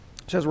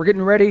So as we're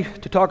getting ready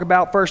to talk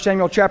about 1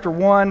 Samuel chapter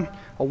 1,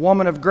 a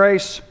woman of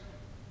grace,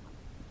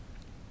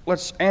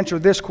 let's answer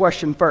this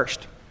question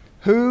first.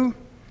 Who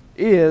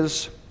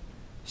is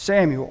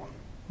Samuel?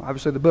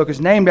 Obviously the book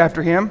is named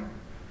after him.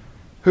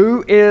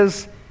 Who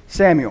is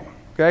Samuel?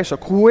 Okay, so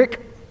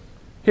quick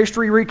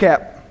history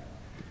recap.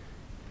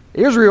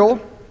 Israel,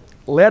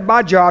 led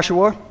by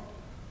Joshua,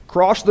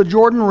 crossed the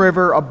Jordan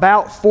River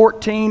about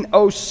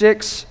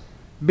 1406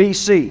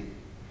 BC.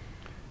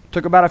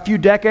 Took about a few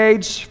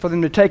decades for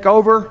them to take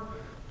over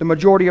the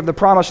majority of the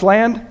Promised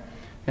Land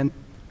and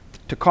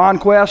to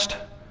conquest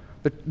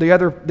the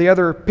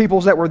other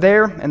peoples that were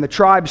there, and the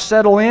tribes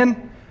settle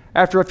in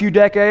after a few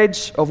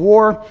decades of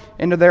war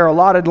into their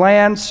allotted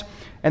lands,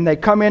 and they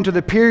come into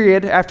the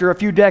period after a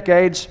few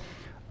decades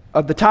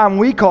of the time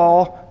we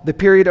call the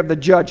period of the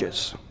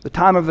Judges, the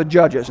time of the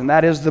Judges, and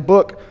that is the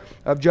book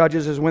of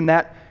Judges is when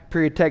that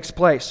period takes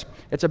place.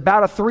 It's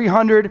about a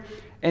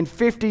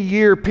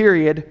 350-year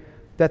period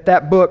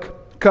that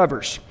book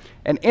covers.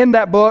 And in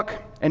that book,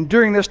 and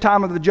during this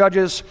time of the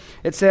Judges,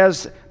 it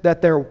says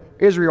that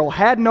Israel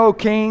had no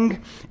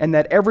king and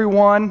that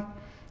everyone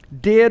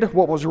did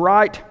what was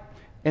right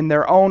in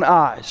their own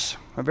eyes.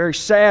 A very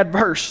sad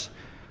verse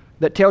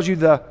that tells you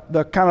the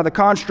kind of the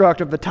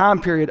construct of the time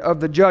period of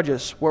the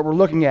Judges, what we're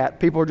looking at.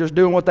 People are just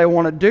doing what they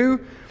want to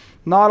do,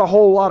 not a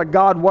whole lot of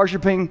God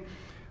worshiping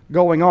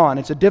going on.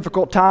 It's a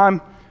difficult time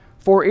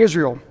for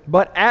Israel.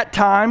 But at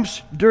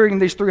times, during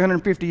these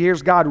 350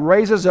 years, God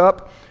raises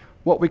up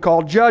what we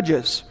call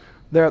judges.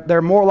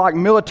 They're more like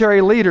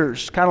military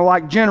leaders, kind of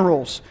like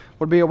generals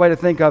would be a way to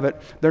think of it.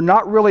 They're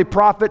not really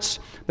prophets,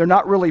 they're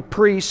not really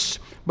priests,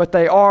 but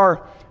they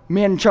are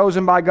men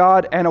chosen by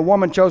God and a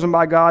woman chosen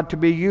by God to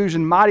be used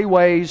in mighty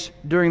ways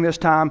during this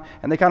time,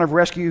 and they kind of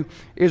rescue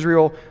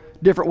Israel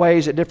different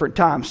ways at different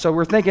times. So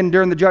we're thinking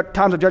during the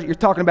times of judgment, you're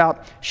talking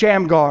about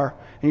Shamgar,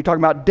 and you're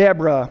talking about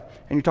Deborah,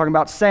 and you're talking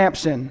about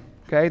Samson.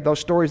 Okay, those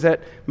stories that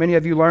many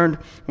of you learned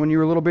when you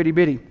were little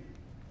bitty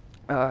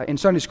in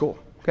Sunday school.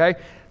 Okay,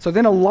 so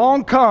then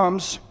along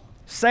comes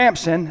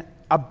Samson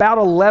about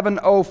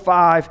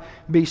 1105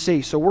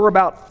 BC. So we're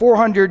about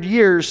 400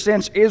 years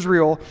since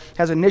Israel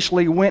has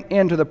initially went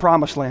into the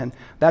Promised Land.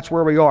 That's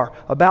where we are,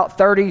 about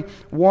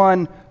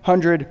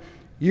 3,100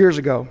 years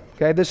ago.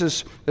 Okay, this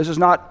is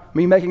not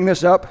me making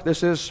this up.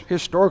 This is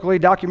historically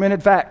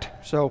documented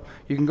fact. So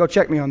you can go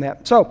check me on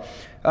that. So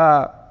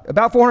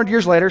about 400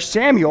 years later,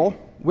 Samuel,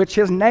 which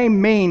his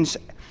name means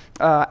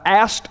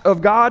asked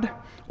of God,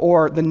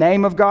 or the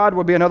name of God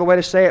would be another way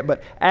to say it,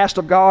 but asked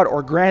of God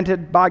or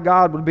granted by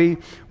God would be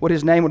what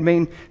his name would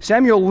mean.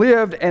 Samuel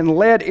lived and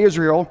led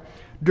Israel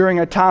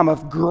during a time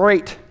of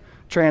great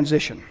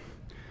transition,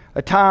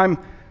 a time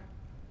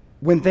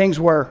when things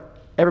were,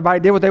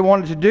 everybody did what they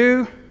wanted to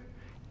do,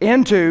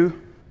 into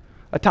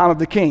a time of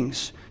the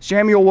kings.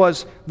 Samuel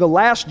was the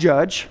last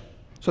judge.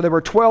 So there were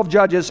 12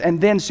 judges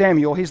and then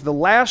Samuel. He's the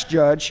last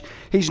judge.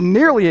 He's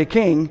nearly a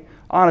king,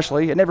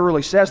 honestly. It never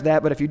really says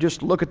that, but if you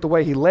just look at the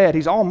way he led,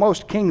 he's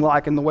almost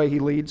king-like in the way he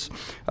leads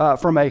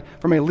from a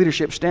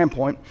leadership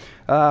standpoint.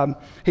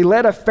 He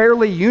led a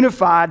fairly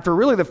unified, for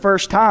really the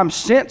first time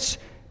since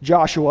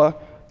Joshua,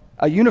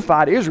 a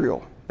unified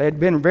Israel. They had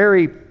been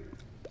very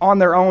on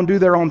their own, do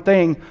their own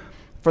thing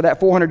for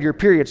that 400-year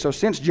period. So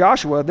since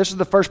Joshua, this is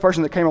the first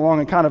person that came along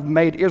and kind of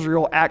made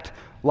Israel act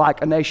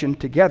like a nation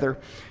together.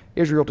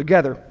 Israel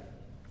together.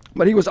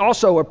 But he was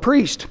also a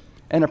priest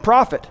and a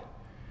prophet.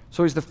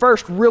 So he's the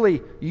first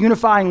really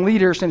unifying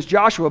leader since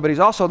Joshua, but he's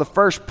also the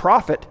first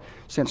prophet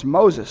since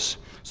Moses.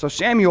 So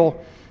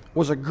Samuel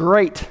was a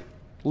great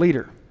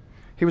leader.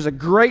 He was a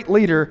great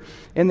leader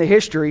in the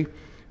history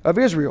of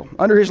Israel.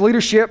 Under his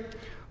leadership,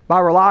 by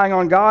relying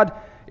on God,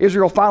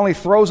 Israel finally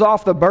throws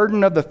off the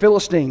burden of the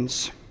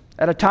Philistines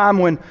at a time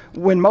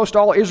when most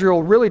all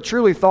Israel really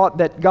truly thought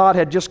that God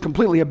had just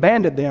completely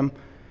abandoned them.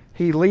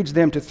 He leads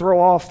them to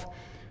throw off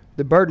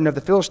the burden of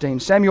the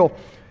Philistines. Samuel,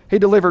 he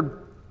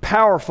delivered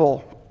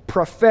powerful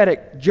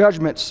prophetic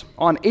judgments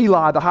on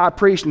Eli, the high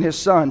priest, and his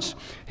sons.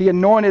 He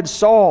anointed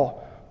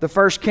Saul, the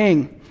first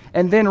king,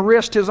 and then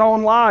risked his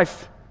own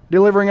life,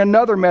 delivering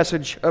another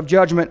message of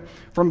judgment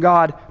from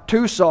God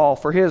to Saul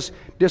for his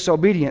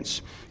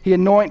disobedience. He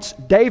anoints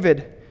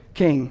David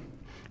king,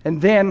 and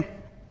then,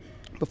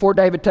 before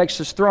David takes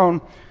his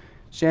throne,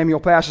 Samuel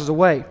passes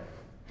away.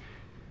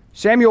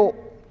 Samuel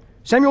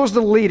is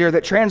the leader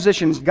that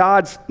transitions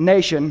God's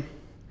nation,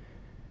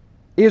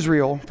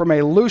 Israel, from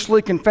a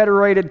loosely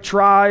confederated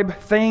tribe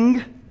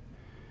thing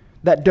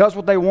that does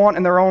what they want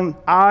in their own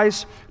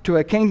eyes to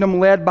a kingdom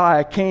led by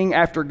a king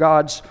after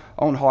God's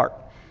own heart.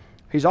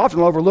 He's often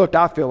overlooked,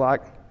 I feel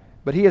like,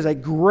 but he is a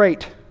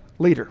great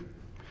leader,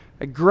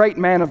 a great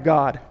man of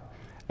God,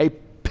 a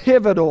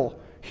pivotal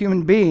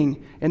human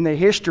being in the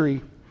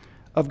history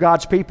of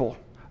God's people,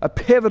 a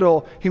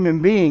pivotal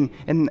human being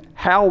in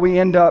how we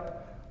end up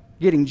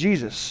getting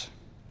Jesus.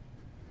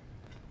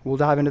 We'll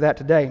dive into that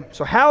today.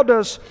 So how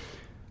does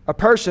a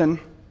person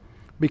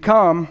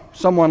become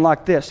someone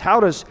like this? How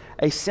does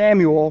a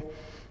Samuel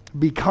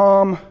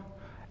become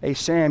a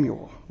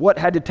Samuel? What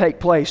had to take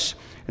place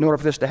in order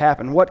for this to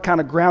happen? What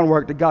kind of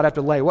groundwork did God have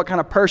to lay? What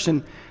kind of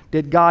person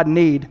did God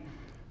need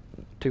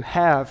to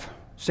have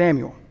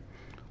Samuel?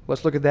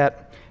 Let's look at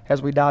that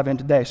as we dive in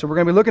today. So we're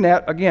going to be looking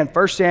at, again,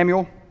 1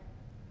 Samuel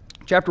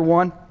chapter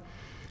 1,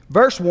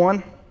 verse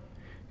 1.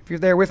 If you're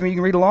there with me, you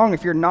can read along.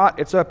 If you're not,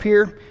 it's up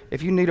here.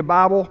 If you need a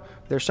Bible,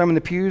 there's some in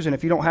the pews. And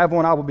if you don't have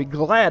one, I will be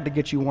glad to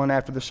get you one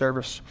after the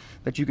service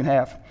that you can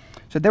have.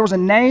 So there was a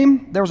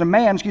man,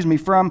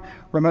 from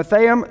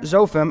Ramathaim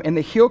Zophim in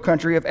the hill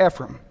country of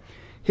Ephraim.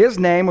 His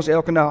name was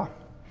Elkanah,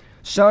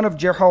 son of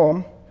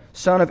Jeroham,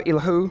 son of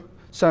Elihu,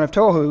 son of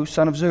Tohu,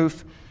 son of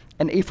Zuph,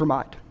 an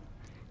Ephraimite.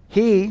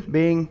 He,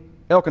 being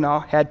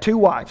Elkanah, had 2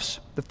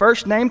 wives, the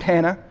first named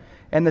Hannah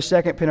and the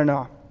second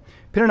Peninnah.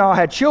 Peninnah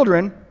had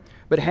children,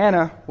 but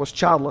Hannah was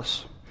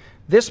childless.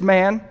 This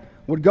man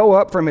would go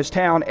up from his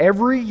town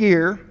every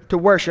year to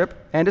worship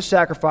and to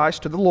sacrifice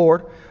to the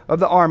Lord of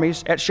the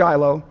armies at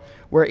Shiloh,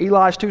 where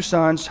Eli's 2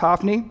 sons,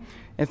 Hophni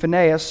and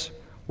Phinehas,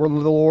 were the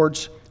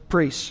Lord's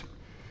priests.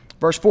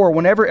 Verse 4,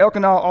 whenever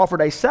Elkanah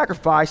offered a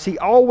sacrifice, he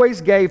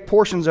always gave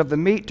portions of the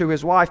meat to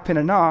his wife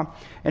Peninnah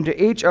and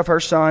to each of her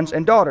sons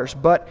and daughters.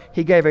 But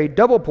he gave a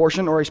double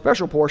portion or a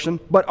special portion,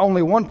 but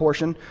only 1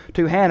 portion,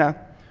 to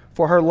Hannah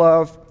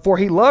for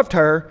he loved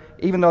her,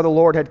 even though the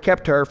Lord had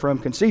kept her from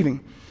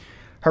conceiving.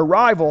 Her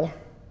rival,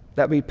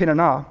 that would be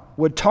Peninnah,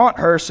 would taunt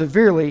her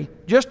severely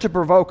just to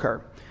provoke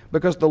her,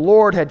 because the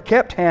Lord had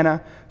kept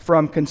Hannah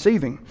from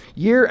conceiving.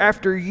 Year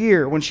after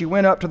year, when she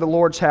went up to the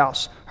Lord's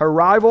house, her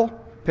rival,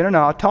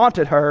 Peninnah,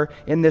 taunted her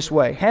in this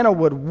way. Hannah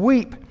would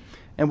weep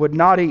and would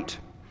not eat.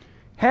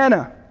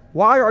 Hannah,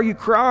 why are you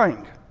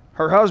crying?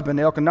 Her husband,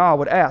 Elkanah,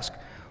 would ask,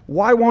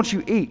 why won't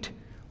you eat?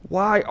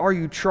 Why are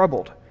you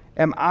troubled?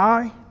 Am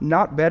I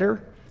not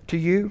better to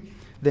you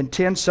than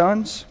 10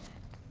 sons?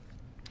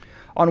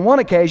 On one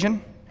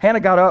occasion, Hannah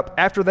got up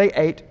after they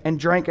ate and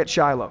drank at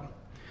Shiloh.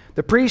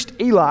 The priest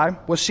Eli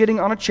was sitting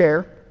on a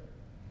chair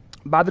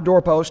by the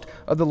doorpost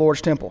of the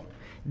Lord's temple.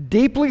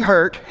 Deeply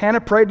hurt, Hannah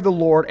prayed to the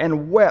Lord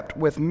and wept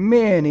with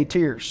many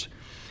tears.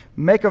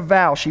 Making a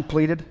vow, she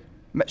pleaded,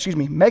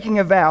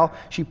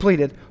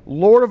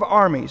 Lord of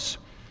armies,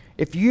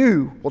 if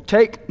you will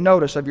take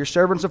notice of your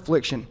servant's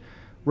affliction,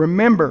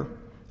 remember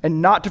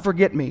and not to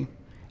forget me,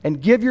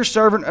 and give your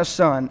servant a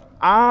son,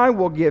 I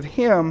will give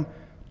him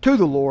to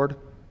the Lord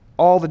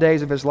all the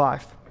days of his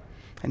life.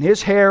 And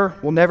his hair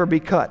will never be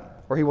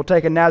cut, or he will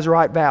take a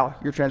Nazirite vow,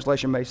 your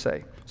translation may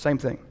say. Same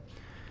thing.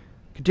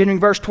 Continuing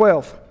verse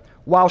 12.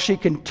 While she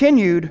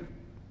continued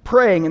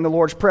praying in the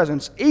Lord's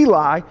presence,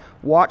 Eli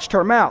watched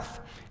her mouth.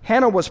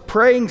 Hannah was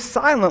praying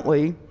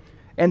silently,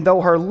 and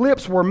though her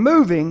lips were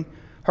moving,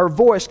 her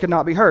voice could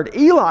not be heard.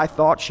 Eli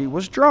thought she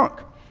was drunk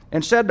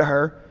and said to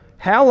her,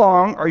 how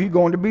long are you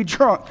going to be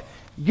drunk?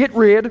 Get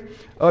rid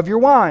of your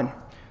wine.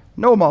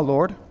 No, my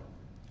lord,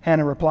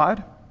 Hannah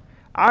replied.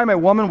 I am a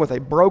woman with a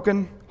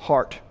broken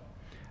heart.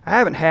 I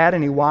haven't had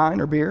any wine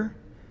or beer.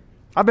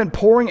 I've been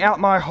pouring out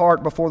my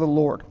heart before the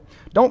Lord.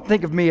 Don't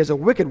think of me as a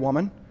wicked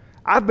woman.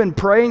 I've been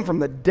praying from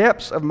the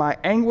depths of my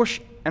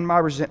anguish and my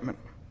resentment.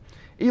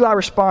 Eli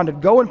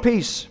responded, go in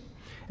peace,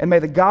 and may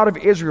the God of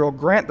Israel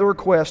grant the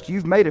request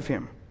you've made of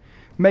him.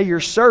 May your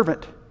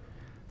servant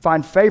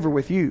find favor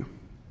with you.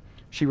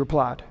 She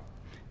replied.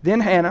 Then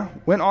Hannah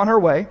went on her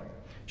way.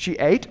 She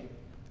ate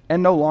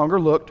and no longer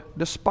looked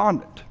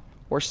despondent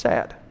or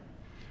sad.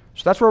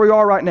 So that's where we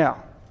are right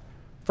now.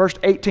 First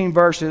 18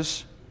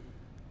 verses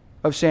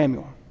of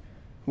Samuel.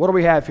 What do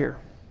we have here?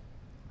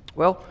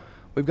 Well,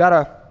 we've got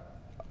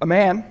a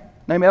man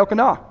named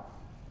Elkanah.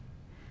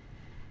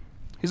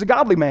 He's a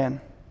godly man.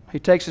 He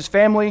takes his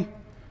family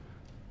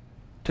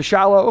to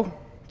Shiloh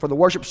for the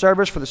worship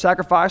service, for the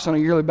sacrifice on a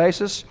yearly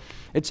basis.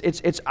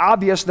 It's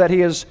obvious that he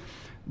is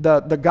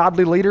the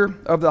godly leader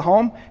of the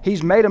home.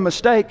 He's made a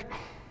mistake,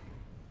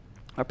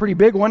 a pretty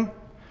big one.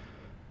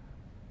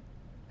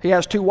 He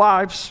has 2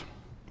 wives,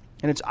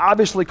 and it's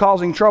obviously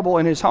causing trouble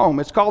in his home.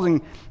 It's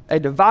causing a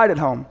divided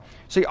home.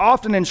 See,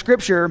 often in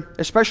Scripture,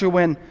 especially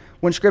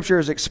when Scripture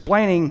is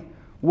explaining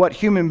what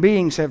human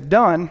beings have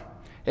done,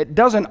 it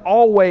doesn't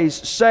always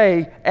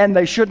say, and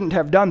they shouldn't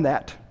have done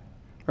that,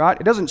 right?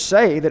 It doesn't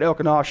say that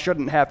Elkanah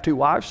shouldn't have 2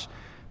 wives,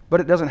 but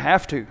it doesn't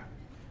have to.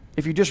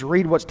 If you just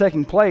read what's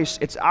taking place,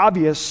 it's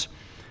obvious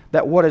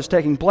that what is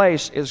taking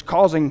place is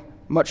causing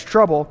much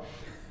trouble,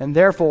 and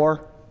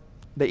therefore,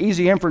 the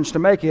easy inference to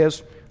make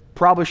is,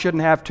 probably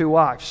shouldn't have 2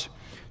 wives.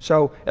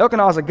 So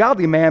Elkanah is a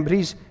godly man, but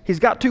he's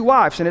got 2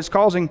 wives, and it's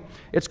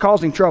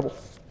causing trouble.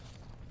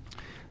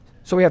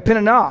 So we have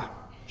Peninnah.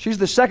 She's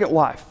the second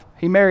wife.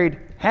 He married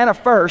Hannah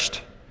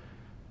first.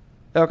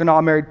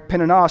 Elkanah married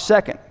Peninnah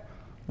second.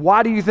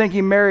 Why do you think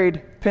he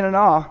married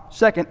Peninnah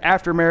second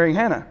after marrying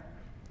Hannah?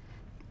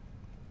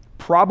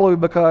 Probably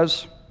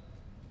because,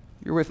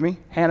 you're with me,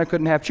 Hannah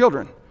couldn't have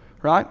children,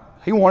 right?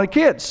 He wanted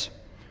kids.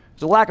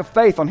 There's a lack of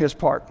faith on his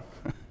part.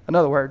 In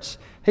other words,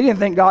 he didn't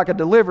think God could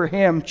deliver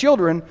him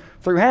children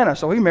through Hannah,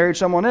 so he married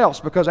someone else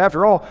because,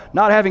 after all,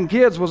 not having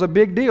kids was a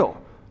big deal.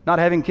 Not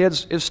having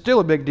kids is still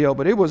a big deal,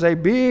 but it was a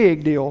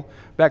big deal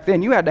back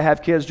then. You had to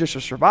have kids just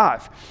to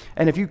survive.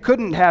 And if you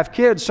couldn't have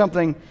kids,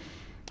 something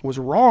was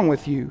wrong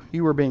with you.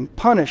 You were being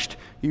punished.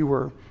 You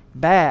were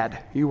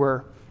bad. You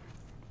were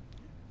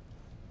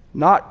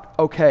not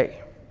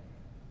okay.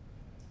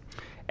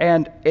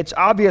 And it's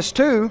obvious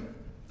too,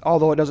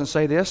 although it doesn't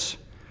say this,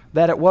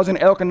 that it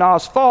wasn't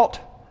Elkanah's fault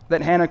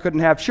that Hannah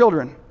couldn't have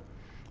children.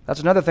 That's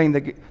another thing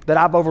that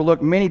I've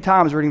overlooked many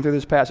times reading through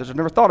this passage. I've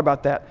never thought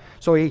about that.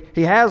 So he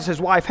has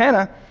his wife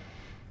Hannah,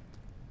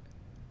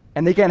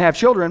 and they can't have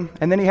children,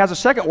 and then he has a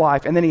second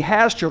wife, and then he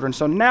has children.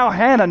 So now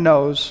Hannah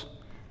knows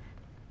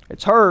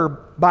it's her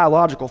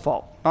biological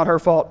fault, not her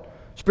fault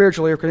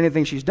spiritually or for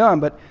anything she's done,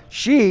 but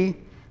she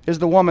is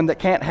the woman that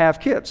can't have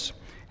kids.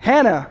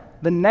 Hannah,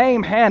 the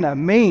name Hannah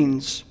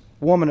means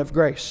woman of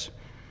grace.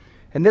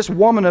 And this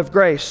woman of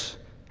grace,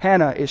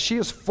 Hannah, she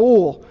is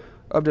full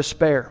of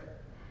despair.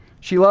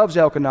 She loves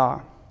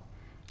Elkanah.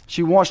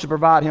 She wants to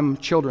provide him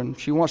children.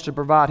 She wants to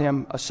provide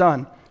him a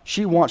son.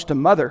 She wants to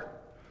mother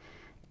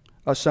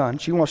a son.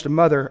 She wants to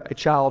mother a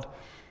child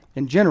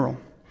in general.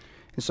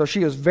 And so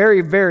she is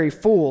very, very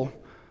full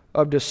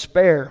of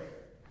despair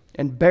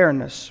and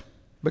barrenness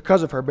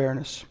because of her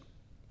barrenness.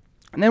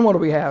 And then what do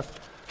we have?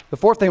 The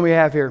fourth thing we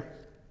have here,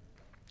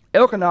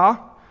 Elkanah,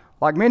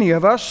 like many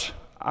of us,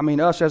 I mean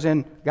us as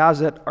in guys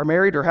that are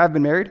married or have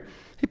been married,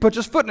 he puts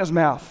his foot in his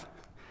mouth.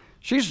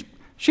 She's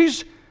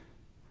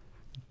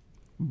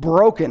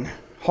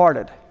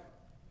broken-hearted.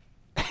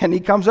 And he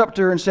comes up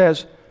to her and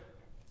says,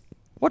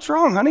 "What's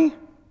wrong, honey?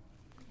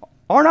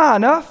 Aren't I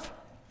enough?"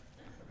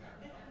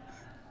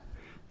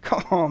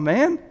 Come on,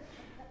 man.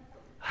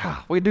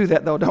 We do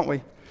that though, don't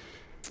we?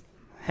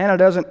 Hannah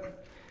doesn't.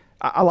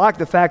 I like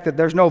the fact that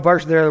there's no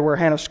verse there where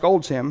Hannah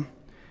scolds him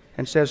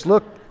and says,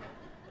 look,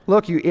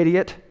 you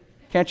idiot.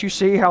 Can't you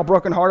see how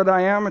brokenhearted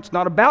I am? It's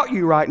not about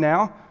you right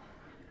now.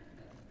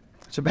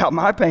 It's about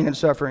my pain and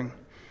suffering.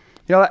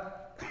 You know,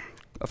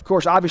 of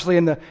course, obviously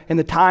in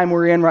the time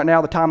we're in right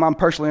now, the time I'm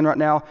personally in right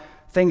now,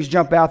 things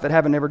jump out that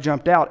haven't ever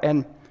jumped out.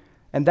 And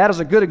that is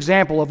a good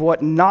example of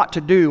what not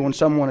to do when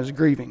someone is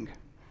grieving.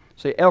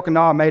 See,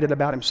 Elkanah made it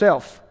about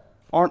himself.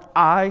 Aren't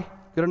I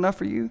good enough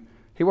for you?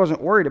 He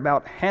wasn't worried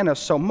about Hannah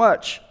so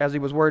much as he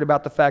was worried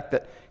about the fact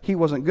that he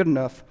wasn't good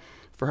enough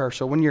for her.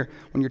 So when you're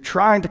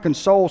trying to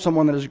console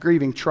someone that is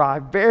grieving, try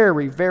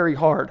very, very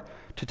hard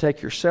to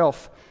take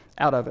yourself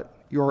out of it,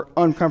 your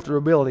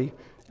uncomfortability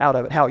out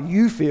of it, how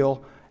you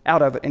feel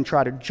out of it, and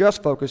try to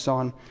just focus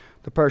on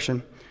the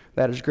person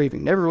that is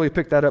grieving. Never really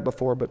picked that up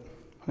before, but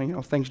you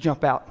know, things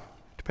jump out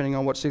depending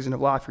on what season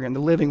of life you're in. The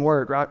living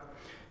word, right?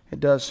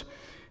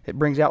 It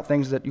brings out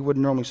things that you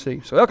wouldn't normally see.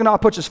 So Elkanah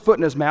puts his foot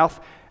in his mouth,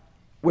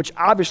 which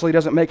obviously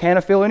doesn't make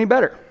Hannah feel any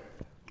better,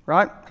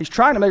 right? He's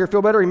trying to make her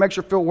feel better. He makes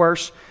her feel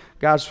worse.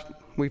 Guys,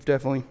 we've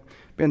definitely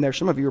been there.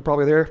 Some of you are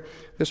probably there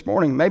this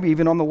morning, maybe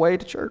even on the way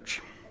to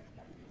church.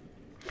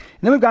 And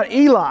then we've got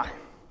Eli,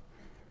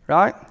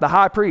 right? The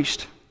high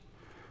priest,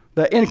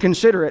 the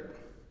inconsiderate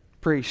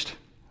priest,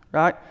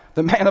 right?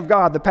 The man of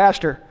God, the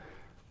pastor.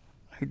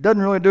 He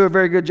doesn't really do a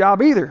very good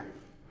job either,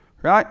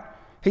 right?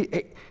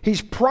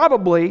 He's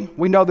probably,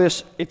 we know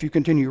this if you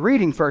continue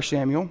reading 1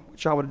 Samuel,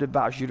 which I would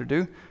advise you to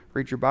do.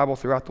 Read your Bible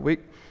throughout the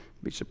week.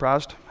 Be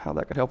surprised how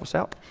that could help us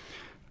out.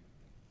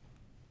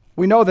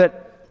 We know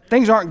that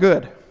things aren't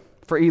good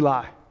for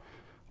Eli.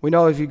 We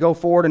know if you go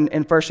forward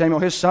in 1 Samuel,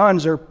 his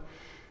sons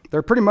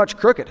they're pretty much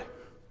crooked.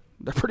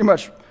 They're pretty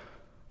much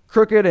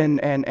crooked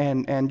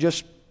and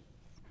just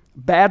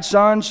bad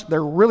sons.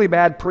 They're really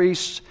bad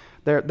priests.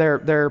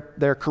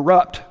 They're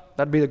corrupt.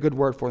 That'd be a good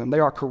word for them. They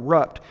are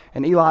corrupt.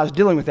 And Eli is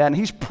dealing with that. And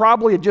he's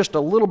probably just a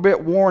little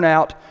bit worn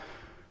out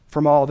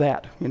from all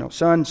that. You know,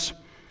 sons,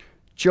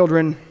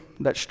 children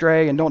that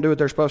stray and don't do what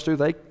they're supposed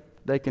to,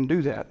 they can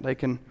do that. They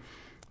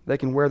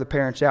can wear the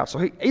parents out. So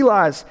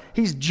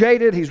he's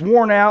jaded, he's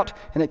worn out,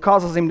 and it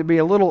causes him to be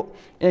a little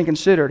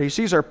inconsiderate. He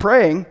sees her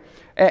praying,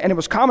 and it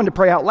was common to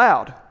pray out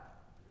loud.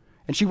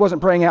 And she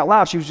wasn't praying out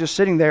loud. She was just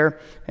sitting there,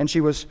 and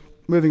she was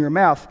moving her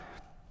mouth.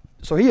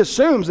 So he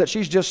assumes that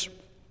she's just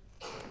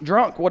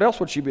drunk. What else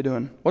would she be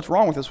doing? What's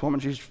wrong with this woman?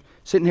 She's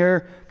sitting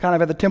here kind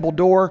of at the temple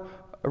door,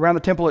 around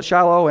the temple at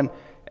Shiloh,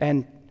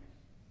 and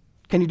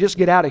can you just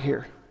get out of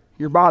here?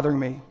 You're bothering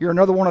me. You're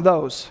another one of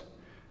those.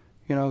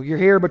 You know, you're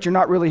here, but you're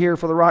not really here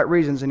for the right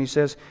reasons. And he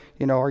says,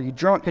 you know, are you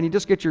drunk? Can you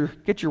just get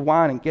your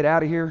wine and get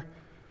out of here?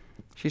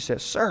 She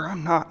says, sir,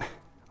 I'm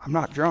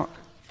not drunk.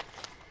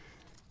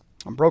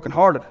 I'm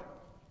brokenhearted.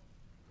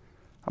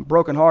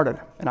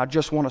 And I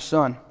just want a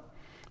son.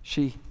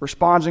 She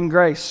responds in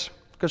grace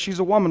because she's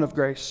a woman of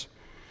grace.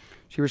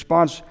 She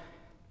responds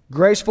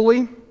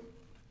gracefully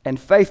and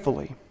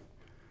faithfully.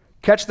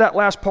 Catch that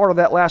last part of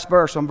that last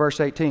verse on verse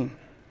 18.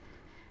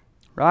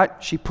 Right?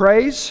 She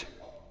prays.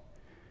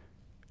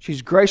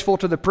 She's graceful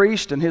to the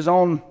priest and his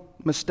own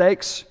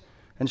mistakes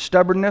and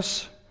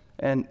stubbornness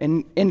and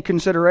in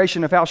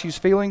consideration of how she's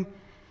feeling.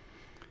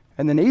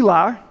 And then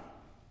Eli,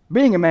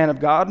 being a man of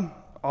God,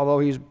 although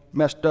he's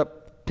messed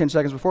up 10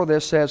 seconds before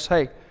this, says,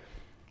 hey,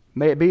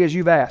 may it be as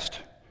you've asked.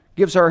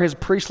 Gives her his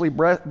priestly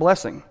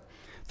blessing.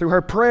 Through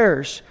her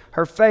prayers,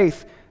 her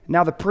faith,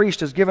 now the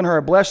priest has given her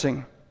a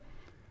blessing.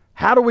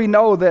 How do we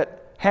know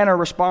that Hannah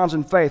responds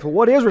in faith. Well,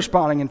 what is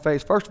responding in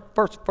faith?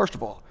 First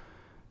of all,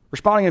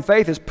 responding in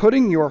faith is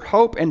putting your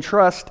hope and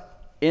trust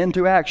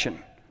into action.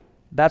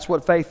 That's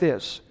what faith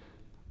is.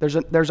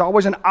 There's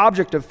always an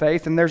object of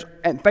faith,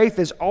 and faith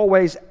is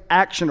always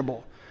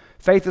actionable.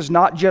 Faith is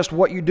not just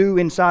what you do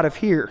inside of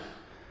here.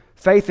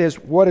 Faith is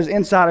what is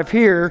inside of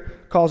here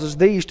causes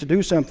these to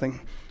do something,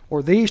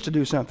 or these to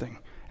do something.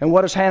 And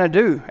what does Hannah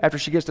do after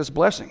she gets this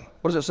blessing?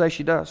 What does it say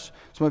she does?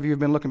 Some of you have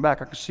been looking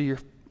back. I see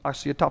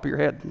the top of your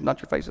head,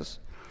 not your faces.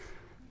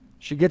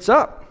 She gets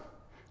up.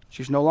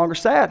 She's no longer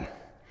sad.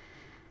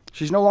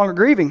 She's no longer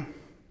grieving.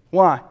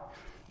 Why?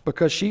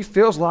 Because she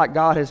feels like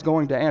God is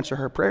going to answer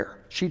her prayer.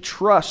 She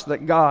trusts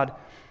that God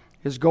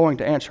is going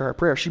to answer her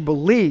prayer. She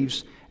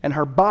believes, and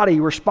her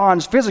body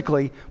responds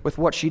physically with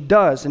what she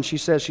does. And she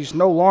says she's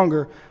no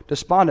longer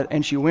despondent,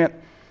 and she went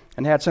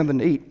and had something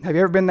to eat. Have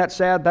you ever been that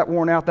sad, that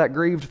worn out, that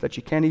grieved that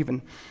you can't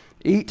even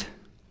eat?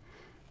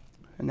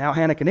 And now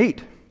Hannah can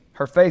eat.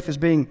 Her faith is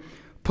being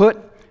put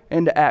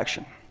into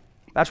action.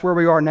 That's where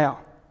we are now.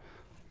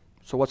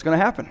 So what's going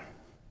to happen?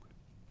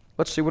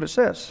 Let's see what it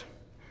says.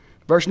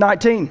 Verse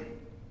 19.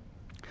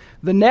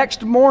 The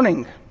next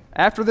morning,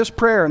 after this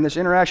prayer and this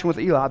interaction with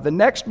Eli, the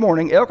next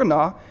morning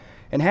Elkanah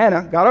and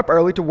Hannah got up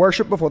early to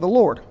worship before the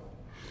Lord.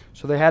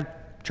 So they had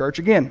church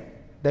again,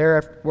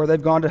 there where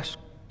they've gone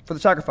for the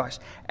sacrifice.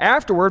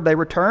 Afterward, they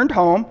returned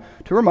home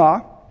to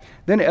Ramah.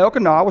 Then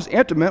Elkanah was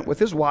intimate with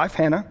his wife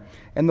Hannah,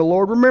 and the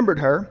Lord remembered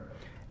her.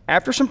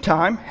 After some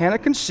time, Hannah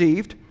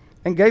conceived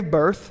and gave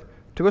birth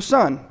to a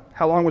son.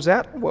 How long was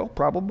that? Well,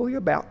 probably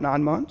about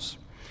 9 months.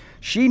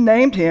 She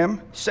named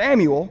him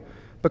Samuel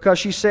because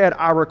she said,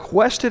 I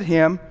requested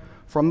him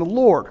from the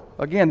Lord.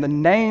 Again, the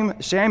name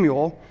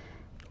Samuel,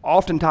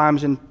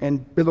 oftentimes in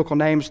biblical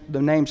names,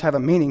 the names have a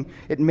meaning.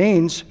 It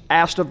means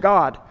asked of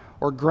God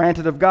or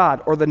granted of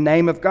God or the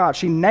name of God.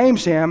 She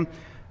names him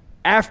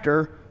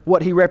after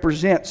what he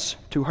represents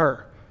to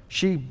her.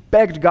 She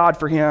begged God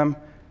for him,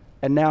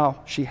 and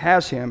now she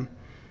has him.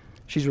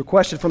 She's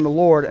requested from the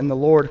Lord, and the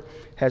Lord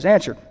has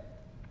answered.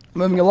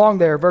 Moving along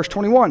there, verse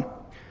 21.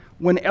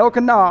 When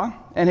Elkanah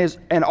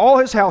and all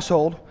his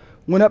household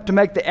went up to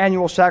make the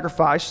annual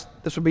sacrifice,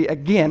 this would be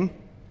again,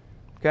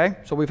 okay?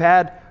 So we've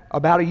had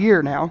about a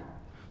year now.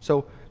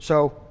 So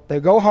they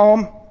go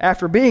home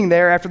after being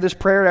there, after this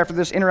prayer, after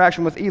this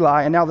interaction with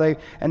Eli, and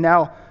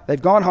now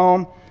they've gone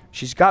home.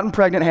 She's gotten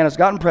pregnant. Hannah's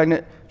gotten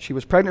pregnant. She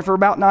was pregnant for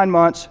about 9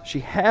 months. She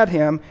had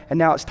him, and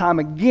now it's time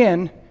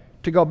again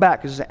to go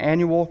back. This is an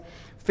annual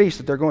feast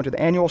that they're going to, the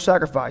annual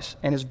sacrifice,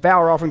 and his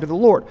vow offering to the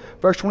Lord.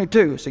 Verse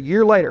 22, it's a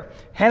year later.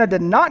 Hannah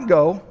did not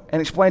go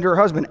and explain to her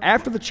husband,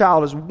 after the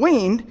child is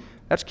weaned,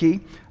 that's key,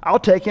 I'll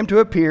take him to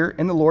appear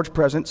in the Lord's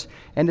presence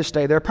and to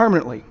stay there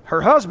permanently.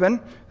 Her husband,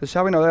 this is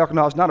how we know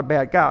Elkanah is not a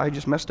bad guy, he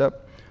just messed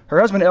up. Her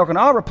husband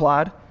Elkanah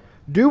replied,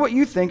 do what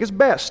you think is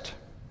best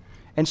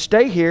and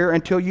stay here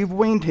until you've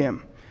weaned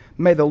him.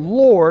 May the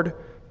Lord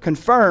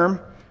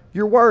confirm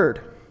your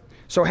word.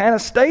 So Hannah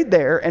stayed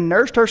there and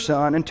nursed her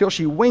son until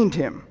she weaned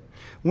him.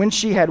 When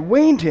she had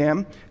weaned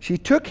him, she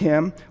took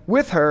him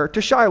with her to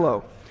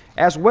Shiloh,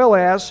 as well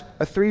as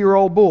a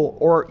 3-year-old bull,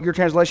 or your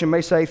translation may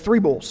say 3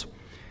 bulls,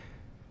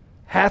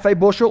 half a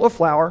bushel of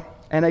flour,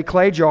 and a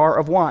clay jar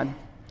of wine.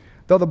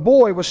 Though the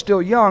boy was still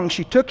young,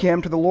 she took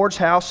him to the Lord's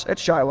house at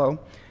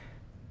Shiloh.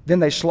 Then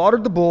they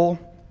slaughtered the bull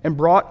and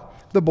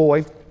brought the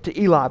boy to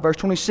Eli. Verse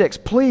 26,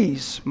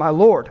 please, my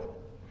Lord,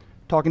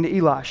 talking to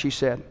Eli, she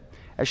said,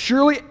 as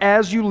surely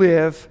as you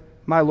live,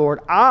 my Lord,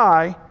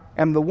 I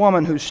am the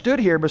woman who stood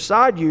here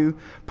beside you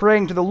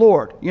praying to the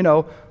Lord. You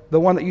know, the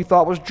one that you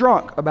thought was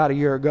drunk about a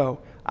year ago.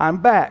 I'm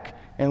back,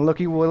 and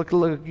looky what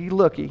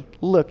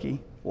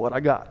I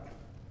got.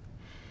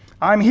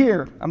 I'm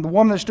here. I'm the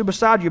woman that stood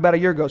beside you about a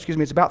year ago. Excuse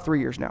me, it's about 3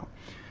 years now.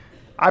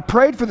 I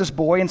prayed for this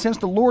boy, and since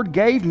the Lord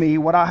gave me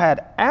what I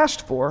had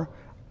asked for,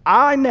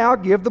 I now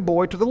give the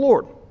boy to the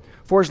Lord.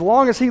 For as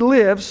long as he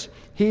lives,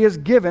 he is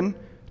given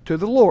to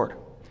the Lord.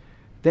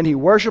 Then he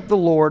worshiped the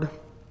Lord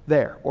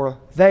there, or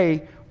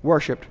they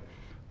worshiped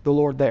the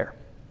Lord there.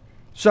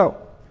 So,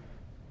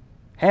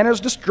 Hannah's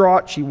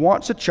distraught. She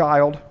wants a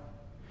child.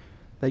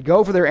 They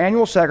go for their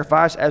annual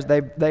sacrifice as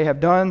they have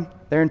done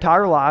their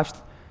entire lives.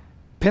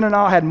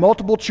 Peninnah had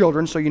multiple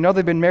children, so you know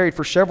they've been married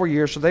for several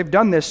years, so they've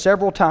done this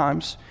several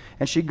times.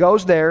 And she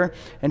goes there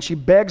and she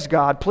begs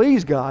God,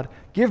 please God,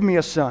 give me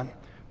a son.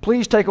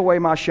 Please take away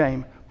my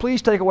shame.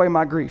 Please take away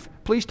my grief.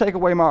 Please take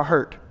away my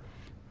hurt.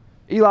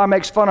 Eli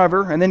makes fun of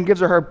her and then gives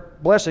her her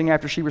blessing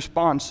after she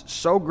responds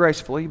so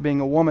gracefully,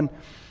 being a woman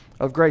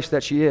of grace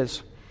that she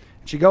is.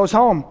 She goes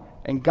home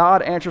and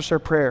God answers her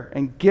prayer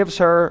and gives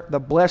her the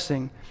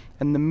blessing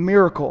and the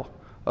miracle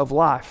of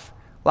life,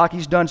 like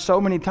he's done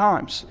so many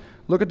times.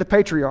 Look at the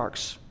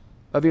patriarchs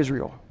of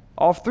Israel.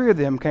 All 3 of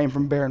them came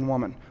from barren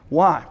woman.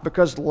 Why?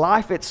 Because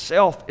life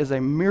itself is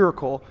a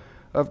miracle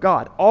of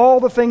God. All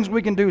the things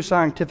we can do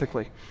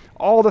scientifically,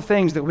 all the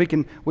things that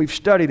we've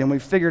studied and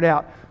we've figured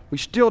out, we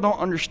still don't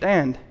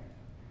understand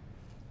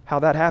how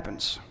that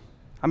happens.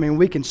 I mean,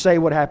 we can say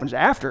what happens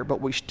after, but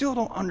we still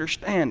don't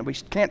understand. We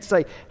can't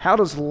say, how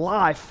does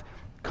life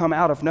come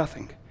out of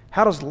nothing?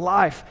 How does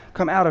life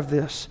come out of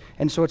this?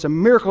 And so it's a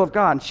miracle of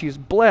God, and she is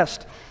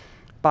blessed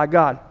by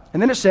God.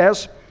 And then it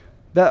says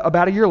that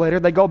about a year later,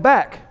 they go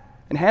back.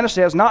 And Hannah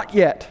says, not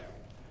yet.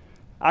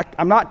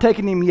 I'm not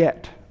taking him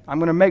yet. I'm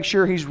going to make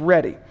sure he's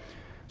ready.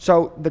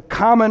 So the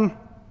common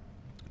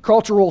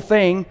cultural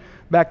thing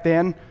back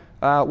then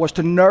was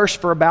to nurse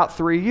for about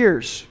 3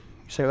 years.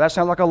 You say, well, that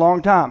sounds like a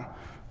long time.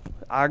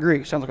 I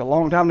agree. Sounds like a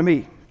long time to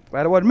me.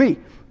 Glad it wasn't me.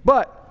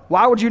 But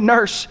why would you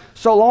nurse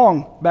so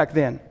long back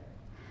then?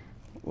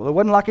 Well, there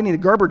wasn't like any of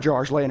the Gerber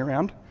jars laying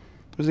around.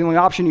 It was the only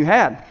option you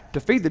had to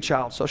feed the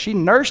child. So she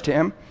nursed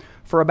him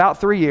for about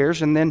 3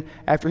 years, and then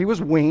after he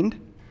was weaned,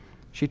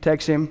 she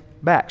takes him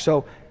back.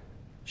 So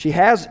she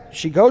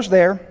goes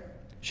there,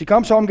 she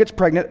comes home, gets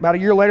pregnant. About a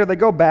year later, they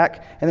go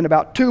back, and then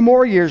about 2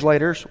 more years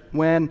later,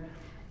 when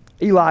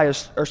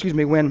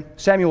when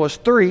Samuel is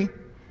 3,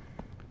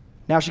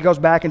 now she goes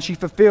back and she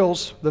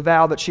fulfills the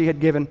vow that she had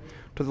given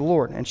to the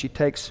Lord, and she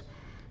takes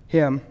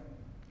him,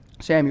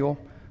 Samuel,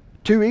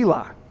 to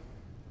Eli.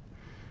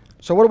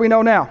 So what do we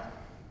know now?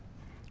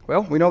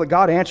 Well, we know that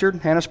God answered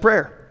Hannah's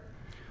prayer.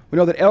 We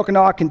know that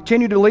Elkanah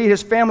continued to lead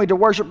his family to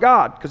worship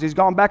God because he's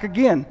gone back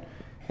again.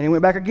 And he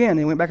went back again, and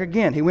he went back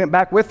again. He went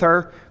back with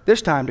her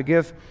this time to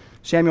give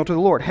Samuel to the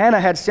Lord.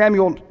 Hannah had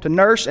Samuel to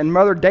nurse and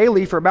mother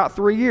daily for about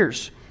 3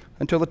 years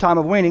until the time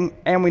of weaning,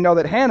 and we know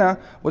that Hannah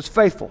was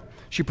faithful.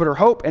 She put her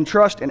hope and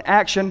trust in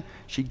action.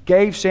 She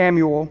gave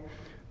Samuel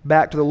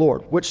back to the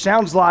Lord, which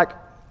sounds like,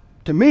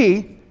 to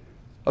me,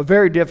 a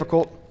very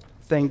difficult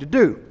thing to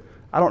do.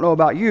 I don't know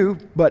about you,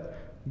 but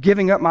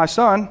giving up my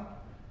son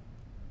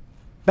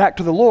back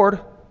to the Lord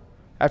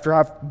after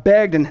I've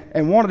begged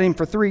and wanted him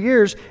for 3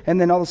 years,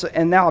 and then all of a sudden,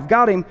 and now I've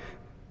got him,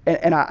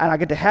 and I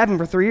get to have him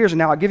for 3 years, and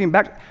now I give him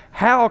back.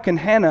 How can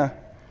Hannah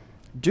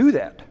do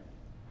that?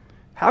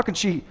 How can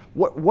she?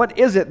 What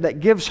is it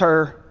that gives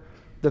her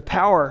the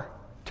power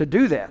to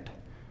do that?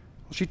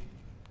 Well, she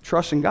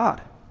trusts in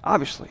God,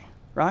 obviously,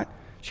 right?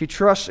 She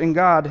trusts in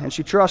God, and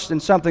she trusts in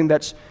something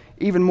that's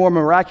even more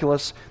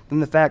miraculous than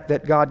the fact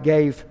that God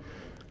gave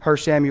her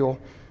Samuel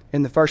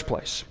in the first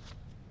place.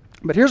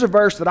 But here's a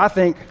verse that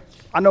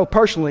I know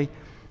personally,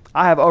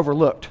 I have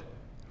overlooked.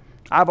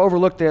 I've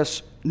overlooked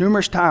this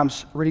numerous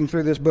times reading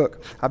through this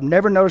book. I've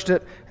never noticed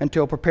it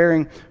until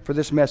preparing for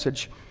this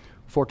message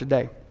for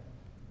today.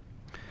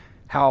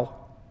 How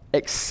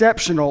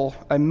exceptional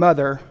a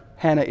mother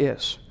Hannah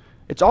is.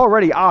 It's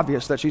already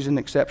obvious that she's an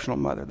exceptional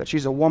mother, that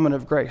she's a woman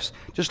of grace.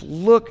 Just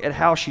look at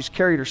how she's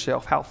carried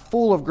herself, how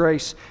full of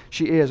grace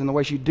she is, and the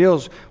way she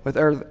deals with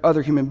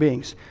other human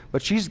beings.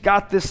 But she's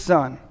got this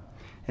son,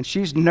 and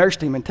she's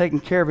nursed him and taken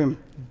care of him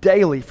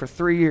daily for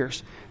 3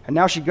 years. And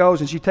now she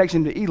goes and she takes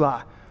him to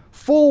Eli,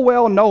 full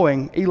well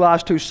knowing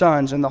Eli's 2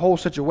 sons, and the whole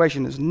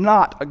situation is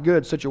not a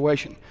good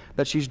situation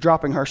that she's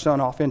dropping her son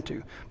off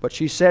into. But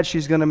she said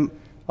she's going to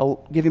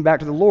give him back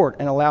to the Lord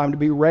and allow him to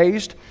be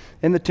raised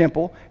in the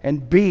temple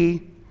and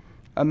be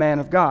a man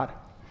of God.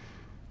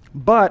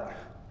 But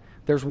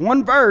there's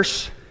one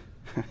verse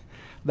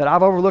that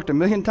I've overlooked a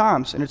million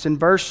times, and it's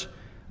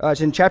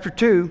in chapter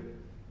 2,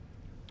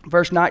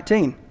 verse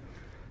 19.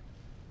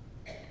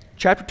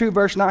 Chapter 2,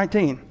 verse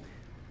 19.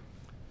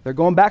 They're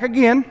going back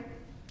again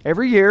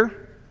every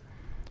year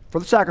for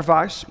the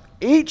sacrifice.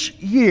 Each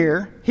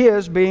year,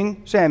 his,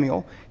 being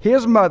Samuel,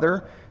 his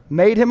mother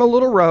made him a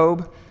little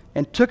robe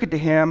and took it to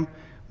him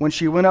when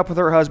she went up with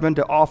her husband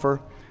to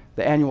offer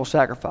the annual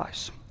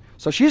sacrifice.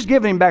 So she's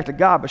giving him back to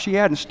God, but she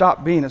hadn't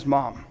stopped being his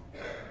mom,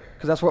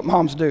 because that's what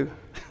moms do.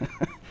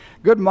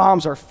 Good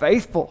moms are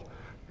faithful.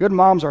 Good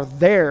moms are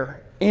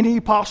there any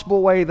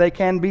possible way they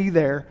can be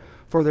there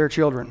for their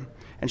children.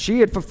 And she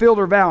had fulfilled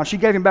her vow, and she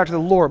gave him back to the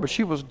Lord, but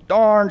she was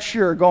darn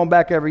sure going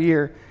back every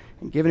year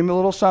and giving him a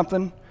little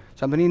something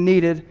he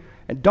needed.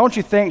 And don't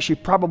you think she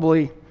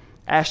probably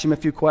asked him a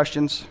few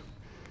questions?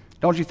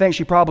 Don't you think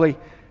she probably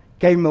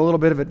gave him a little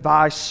bit of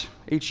advice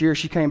each year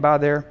she came by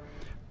there?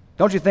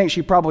 Don't you think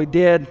she probably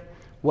did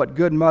what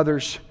good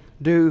mothers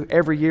do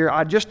every year?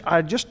 I'd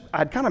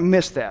kind of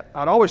missed that.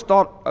 I'd always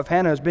thought of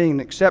Hannah as being an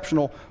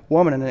exceptional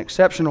woman and an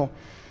exceptional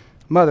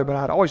mother, but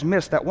I'd always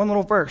missed that one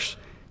little verse.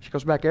 She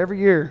goes back every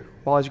year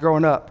while he's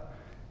growing up.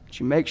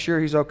 She makes sure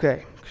he's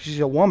okay. She's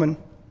a woman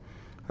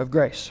of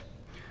grace.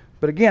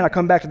 But again, I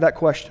come back to that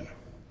question.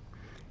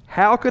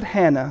 How could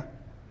Hannah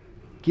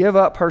give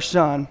up her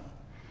son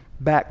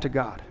back to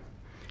God?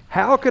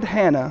 How could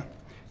Hannah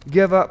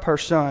give up her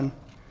son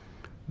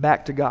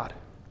back to God?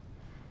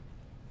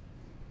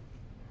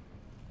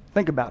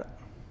 Think about it.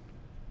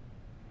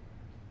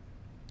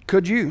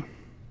 Could you?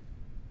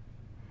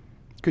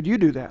 Could you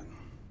do that?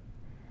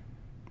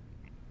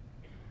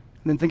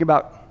 And then think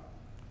about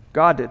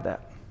God did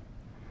that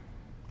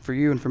for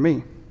you and for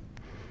me.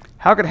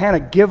 How could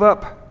Hannah give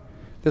up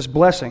this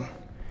blessing?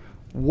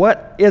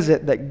 What is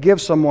it that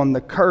gives someone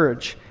the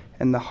courage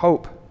and the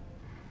hope,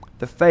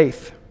 the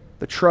faith,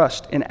 the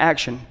trust in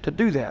action to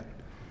do that?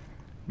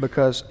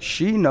 Because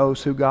she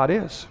knows who God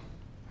is.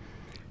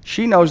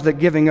 She knows that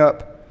giving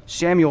up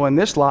Samuel in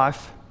this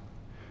life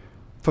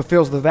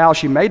fulfills the vow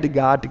she made to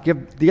God to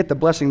get the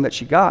blessing that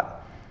she got.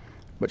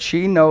 But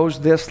she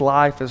knows this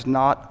life is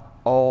not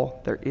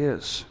all there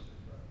is.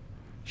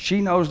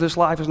 She knows this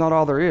life is not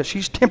all there is.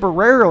 She's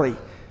temporarily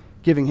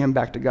giving him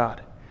back to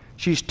God.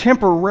 She's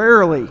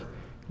temporarily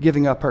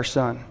giving up her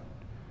son.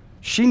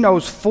 She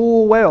knows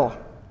full well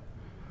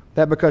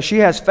that because she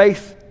has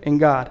faith in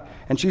God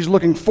and she's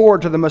looking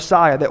forward to the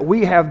Messiah, that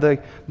we have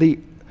the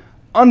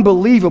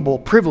unbelievable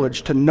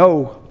privilege to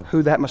know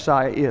who that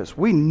Messiah is.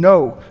 We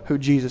know who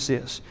Jesus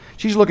is.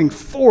 She's looking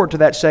forward to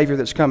that Savior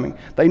that's coming.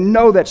 They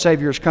know that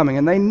Savior is coming,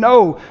 and they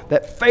know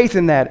that faith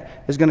in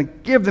that is going to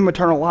give them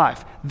eternal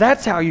life.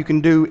 That's how you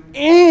can do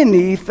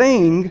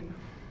anything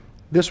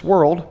this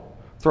world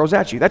throws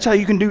at you. That's how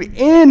you can do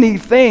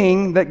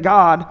anything that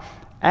God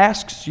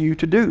asks you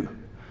to do.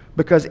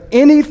 Because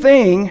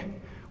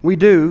anything we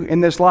do in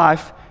this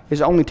life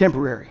is only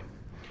temporary.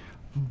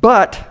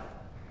 But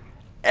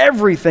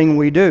everything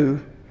we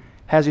do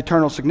has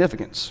eternal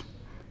significance.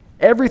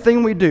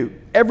 Everything we do,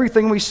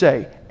 everything we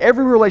say,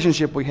 every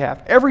relationship we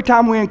have, every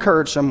time we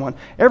encourage someone,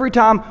 every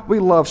time we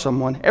love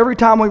someone, every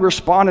time we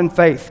respond in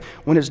faith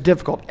when it's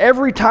difficult,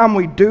 every time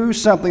we do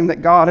something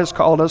that God has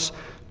called us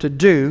to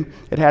do,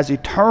 it has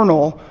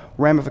eternal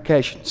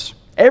ramifications.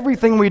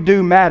 Everything we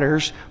do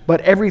matters,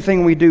 but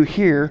everything we do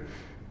here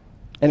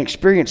and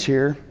experience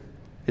here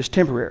is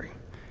temporary.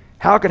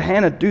 How could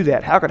Hannah do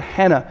that? How could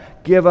Hannah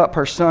give up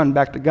her son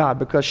back to God?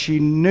 Because she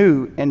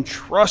knew and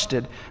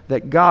trusted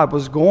that God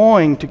was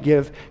going to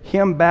give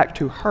him back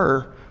to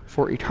her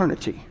for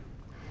eternity.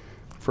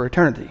 For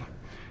eternity.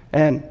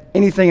 And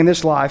anything in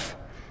this life,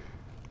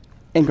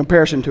 in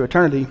comparison to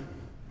eternity,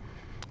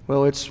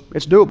 well, it's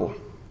doable.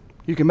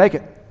 You can make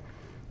it.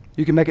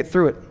 You can make it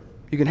through it.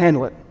 You can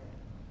handle it.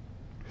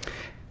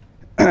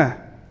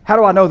 How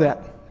do I know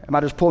that? Am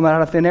I just pulling that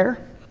out of thin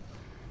air?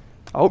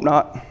 I hope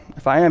not.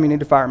 If I am, you need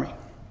to fire me.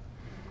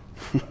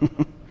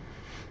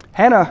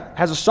 Hannah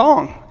has a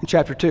song in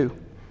chapter 2.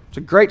 It's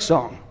a great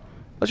song.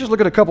 Let's just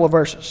look at a couple of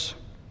verses.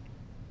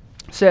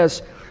 It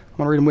says, I'm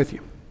going to read them with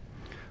you.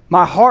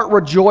 My heart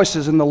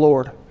rejoices in the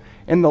Lord.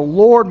 In the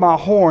Lord my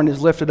horn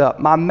is lifted up.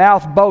 My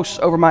mouth boasts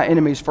over my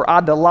enemies, for I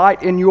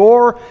delight in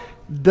your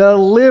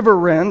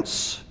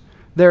deliverance.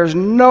 There is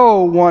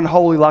no one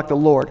holy like the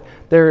Lord.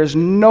 There is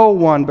no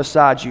one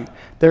beside you.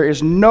 There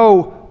is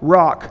no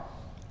rock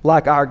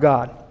like our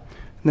God.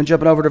 And then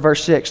jumping over to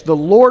verse 6. The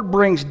Lord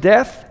brings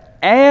death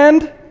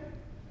and,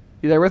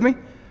 you there with me?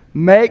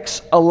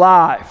 Makes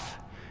alive.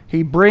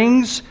 He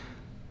brings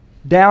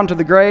down to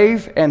the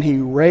grave and he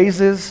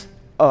raises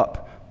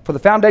up. For the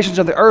foundations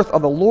of the earth are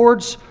the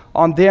Lord's.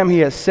 On them he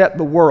has set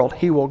the world.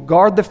 He will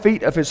guard the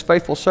feet of his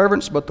faithful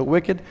servants, but the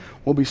wicked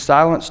will be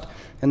silenced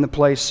in the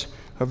place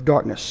of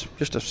darkness.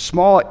 Just a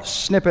small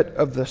snippet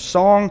of the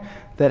song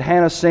that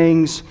Hannah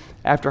sings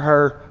after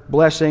her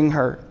blessing,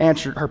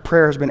 her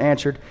prayer has been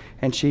answered,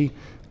 and she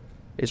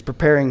is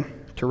preparing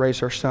to raise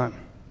her son.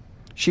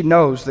 She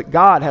knows that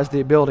God has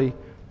the ability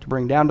to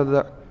bring down to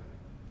the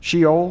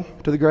Sheol,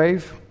 to the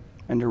grave,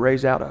 and to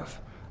raise out of.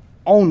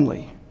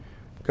 Only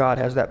God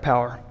has that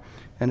power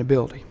and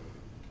ability.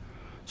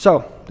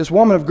 So, this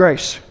woman of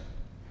grace,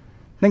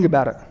 think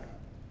about it.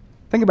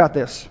 Think about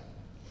this.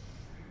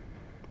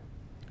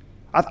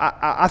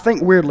 I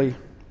think weirdly,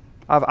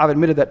 I've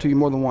admitted that to you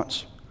more than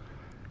once.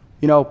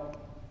 You know,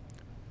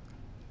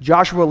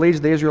 Joshua leads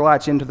the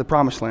Israelites into the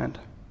promised land,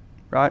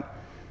 right?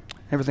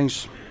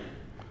 Everything's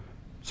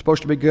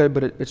supposed to be good,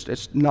 but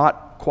it's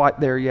not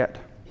quite there yet.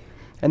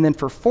 And then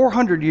for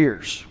 400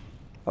 years,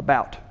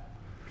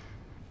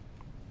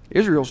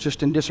 Israel's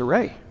just in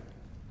disarray.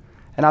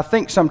 And I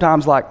think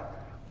sometimes, like,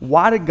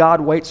 why did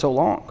God wait so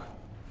long?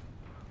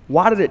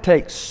 Why did it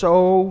take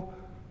so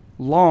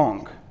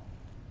long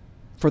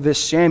for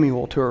this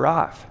Samuel to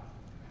arrive?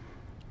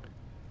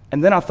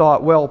 And then I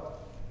thought, well,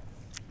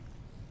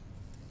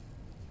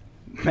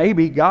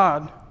 maybe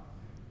God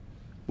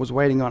was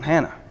waiting on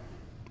Hannah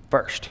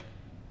first.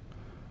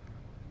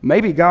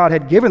 Maybe God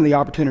had given the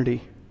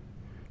opportunity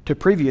to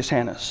previous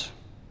Hannahs.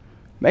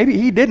 Maybe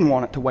he didn't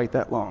want it to wait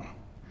that long.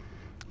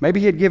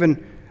 Maybe he had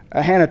given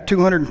Hannah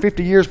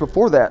 250 years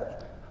before that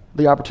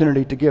the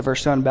opportunity to give her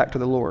son back to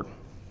the Lord.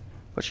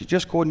 But she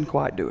just couldn't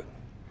quite do it.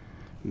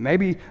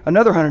 Maybe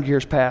another 100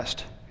 years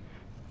passed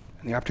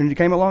and the opportunity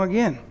came along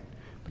again.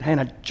 But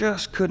Hannah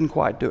just couldn't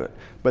quite do it.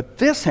 But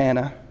this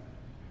Hannah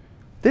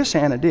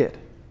did.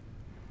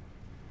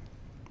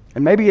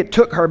 And maybe it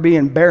took her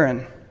being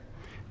barren.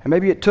 And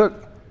maybe it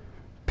took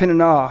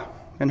Peninnah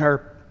and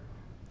her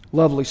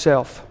lovely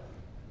self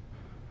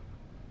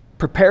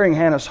preparing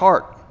Hannah's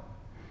heart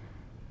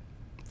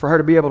for her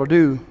to be able to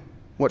do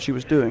what she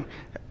was doing.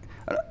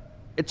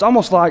 It's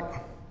almost like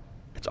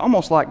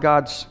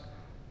God's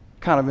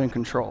kind of in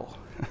control.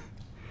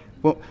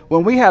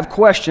 When we have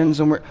questions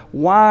and we're,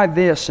 why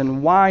this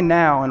and why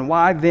now and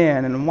why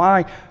then and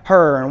why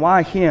her and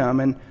why him,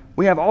 and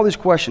we have all these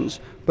questions,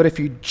 but if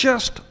you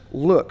just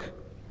look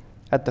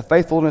at the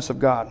faithfulness of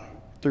God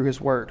through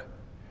his word,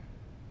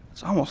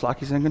 it's almost like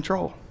he's in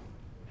control.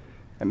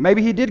 And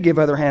maybe he did give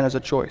other Hannahs a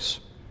choice,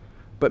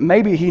 but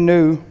maybe he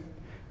knew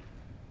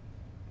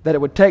that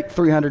it would take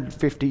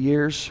 350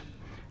 years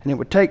And it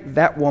would take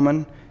that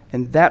woman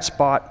in that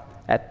spot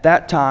at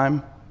that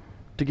time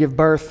to give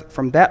birth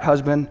from that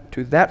husband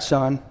to that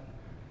son.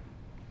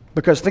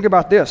 Because think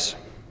about this.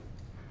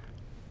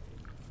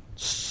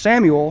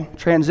 Samuel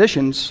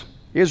transitions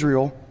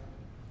Israel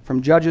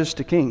from judges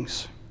to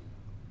kings.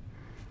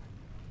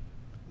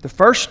 The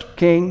first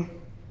king,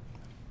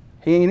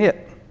 he ain't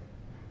it.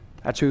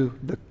 That's who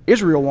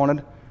Israel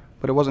wanted,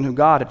 but it wasn't who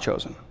God had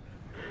chosen.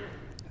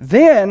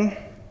 Then,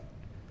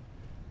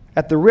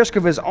 at the risk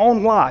of his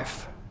own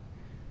life,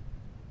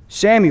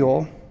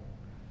 Samuel,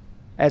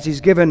 as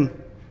he's given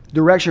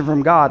direction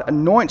from God,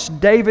 anoints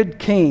David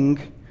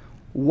king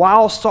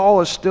while Saul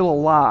is still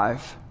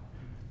alive,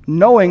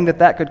 knowing that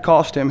that could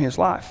cost him his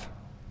life.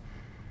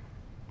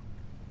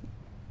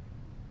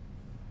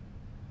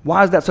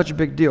 Why is that such a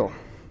big deal?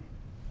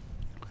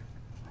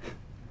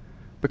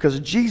 Because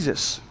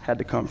Jesus had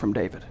to come from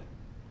David.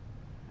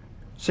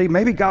 See,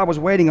 maybe God was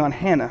waiting on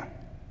Hannah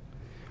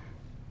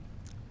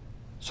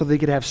so that he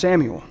could have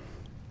Samuel,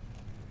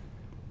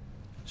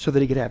 so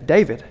that he could have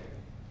David,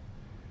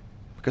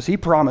 because he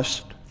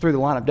promised through the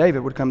line of David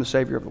would come the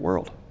Savior of the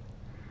world.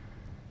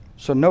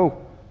 So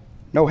no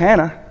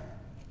Hannah,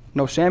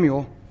 no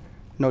Samuel,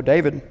 no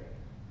David,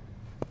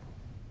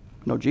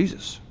 no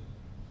Jesus.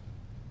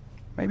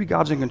 Maybe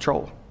God's in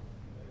control.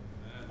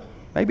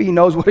 Maybe he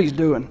knows what he's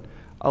doing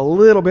a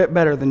little bit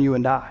better than you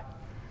and I.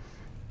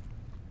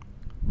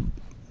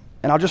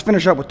 And I'll just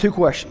finish up with two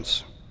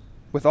questions.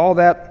 With all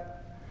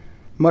that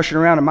mushing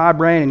around in my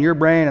brain and your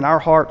brain and our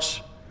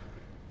hearts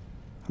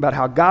about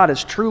how God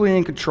is truly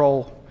in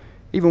control,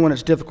 even when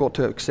it's difficult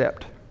to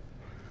accept.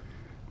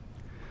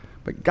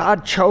 But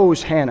God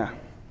chose Hannah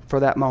for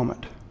that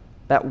moment,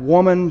 that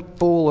woman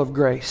full of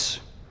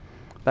grace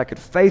that could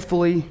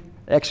faithfully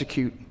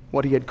execute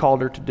what he had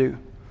called her to do.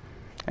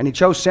 And he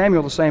chose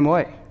Samuel the same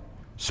way,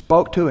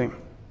 spoke to him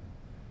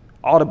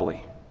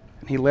audibly,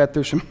 and he led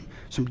through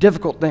some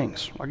difficult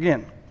things.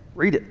 Again,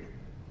 read it.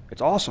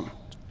 It's awesome.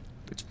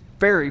 It's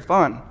very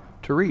fun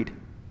to read.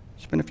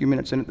 Spend a few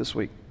minutes in it this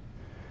week.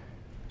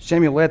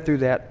 Samuel led through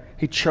that.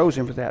 He chose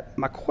him for that.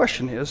 My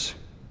question is,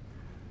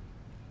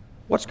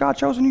 what's God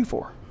chosen you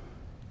for?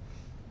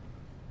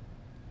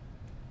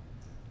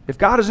 If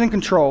God is in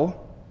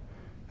control,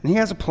 and he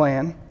has a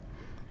plan,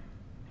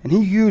 and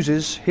he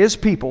uses his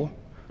people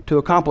to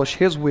accomplish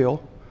his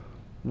will,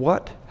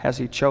 what has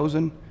he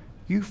chosen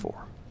you for?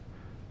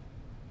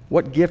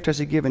 What gift has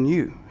he given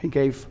you? He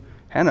gave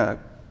Hannah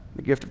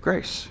the gift of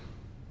grace,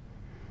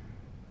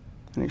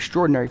 an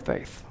extraordinary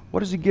faith.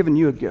 What has he given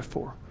you a gift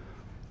for?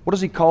 What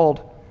has he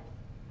called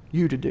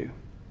you to do?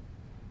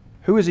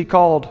 Who has he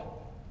called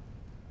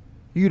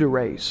you to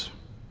raise?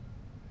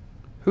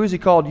 Who has he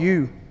called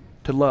you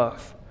to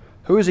love?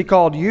 Who has he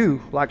called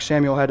you, like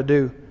Samuel had to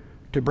do,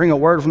 to bring a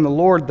word from the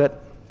Lord that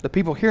the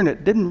people hearing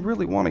it didn't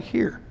really want to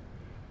hear?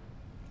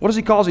 What is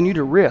he causing you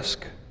to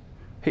risk?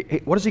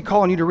 What is he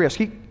calling you to risk?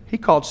 He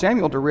called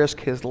Samuel to risk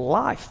his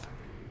life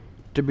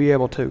to be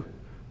able to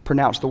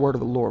pronounce the word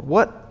of the Lord.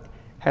 What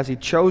has he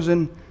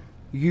chosen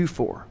you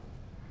for?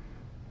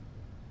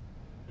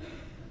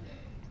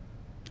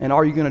 And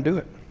are you going to do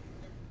it?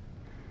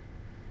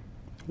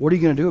 What are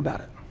you going to do about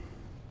it?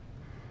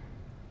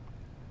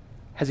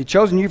 Has he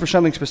chosen you for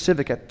something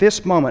specific at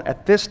this moment,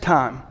 at this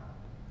time,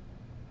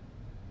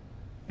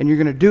 and you're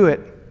going to do it,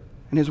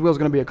 and his will is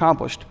going to be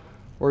accomplished?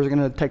 Or is it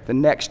going to take the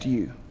next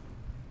you?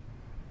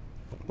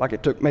 Like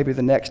it took maybe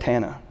the next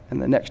Hannah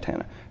and the next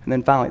Hannah. And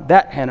then finally,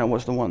 that Hannah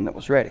was the one that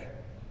was ready.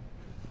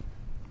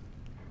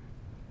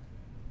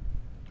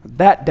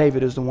 That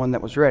David is the one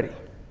that was ready.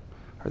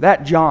 Or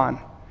that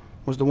John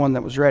was the one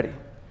that was ready.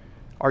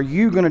 Are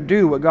you going to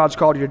do what God's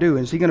called you to do?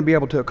 Is he going to be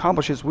able to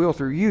accomplish his will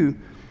through you?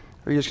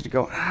 Or are you just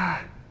going to go,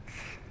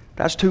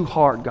 that's too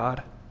hard,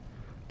 God.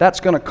 That's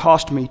going to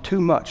cost me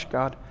too much,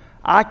 God.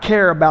 I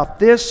care about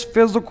this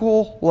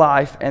physical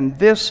life and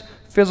this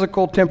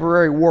physical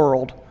temporary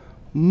world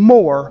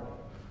more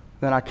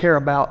than I care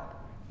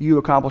about you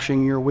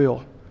accomplishing your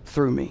will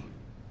through me.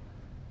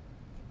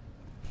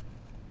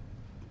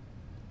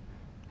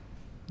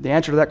 The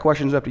answer to that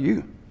question is up to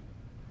you.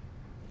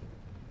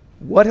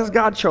 What has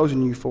God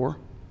chosen you for?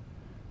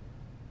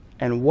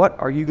 And what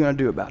are you going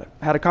to do about it?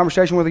 I had a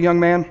conversation with a young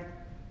man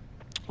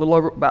a little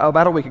over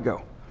about a week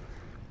ago.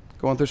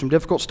 Going through some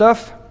difficult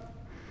stuff.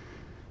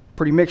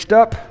 Pretty mixed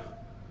up.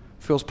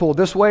 Feels pulled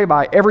this way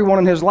by everyone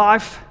in his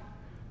life.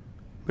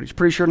 But he's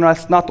pretty sure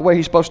that's not the way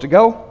he's supposed to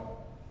go.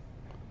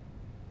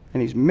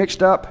 And he's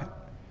mixed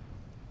up.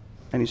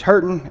 And he's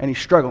hurting. And he's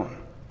struggling.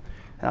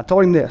 And I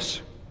told him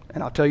this.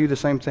 And I'll tell you the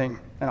same thing.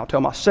 And I'll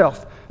tell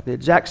myself the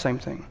exact same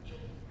thing.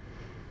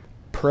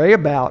 Pray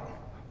about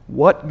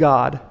what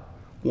God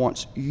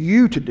wants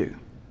you to do.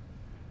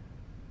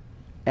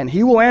 And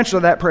he will answer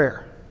that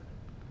prayer.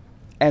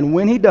 And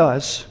when he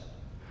does,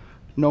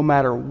 no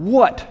matter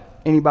what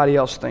anybody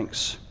else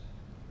thinks,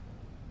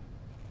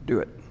 do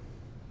it.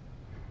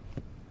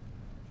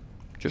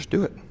 Just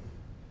do it.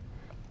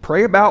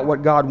 Pray about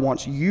what God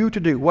wants you to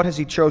do. What has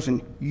he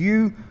chosen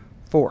you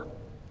for?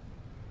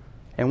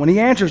 And when he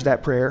answers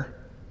that prayer,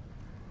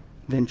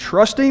 then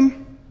trust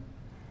him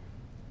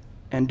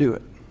and do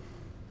it.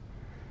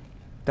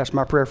 That's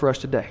my prayer for us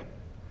today.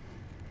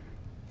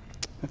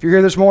 If you're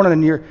here this morning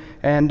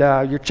and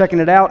you're checking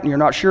it out and you're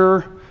not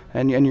sure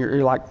and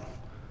you're like,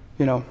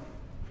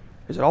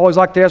 is it always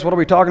like this? What are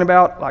we talking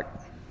about? Like,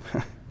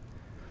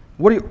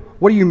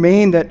 what do you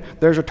mean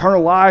that there's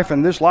eternal life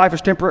and this life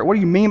is temporary? What do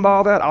you mean by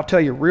all that? I'll tell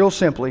you real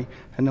simply,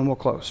 and then we'll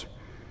close.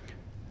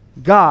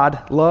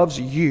 God loves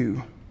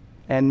you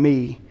and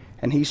me,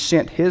 and He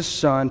sent His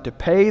Son to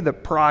pay the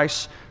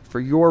price for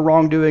your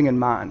wrongdoing and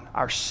mine,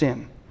 our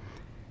sin.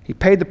 He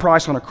paid the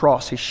price on a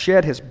cross. He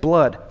shed His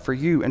blood for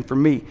you and for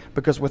me,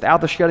 because without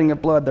the shedding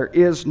of blood, there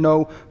is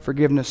no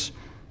forgiveness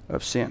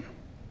of sin.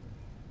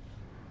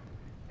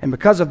 And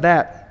because of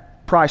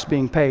that price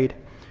being paid,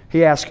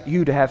 He asks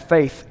you to have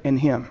faith in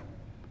Him,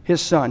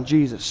 His Son,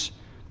 Jesus,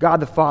 God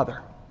the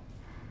Father.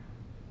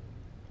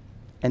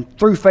 And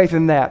through faith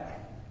in that,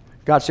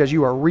 God says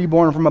you are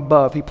reborn from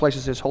above. He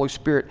places His Holy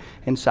Spirit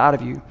inside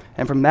of you.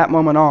 And from that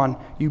moment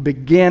on, you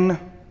begin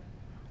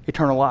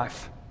eternal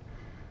life.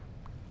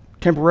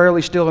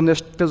 Temporarily still in this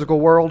physical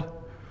world,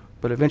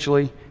 but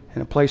eventually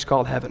in a place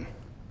called heaven.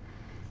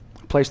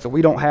 A place that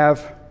we don't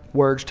have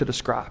words to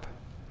describe.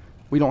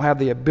 We don't have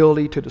the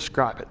ability to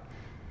describe it.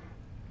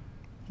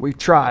 We've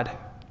tried,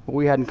 but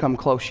we hadn't come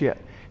close yet.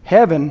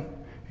 Heaven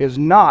is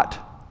not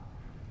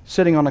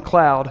sitting on a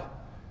cloud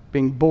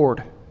being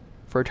bored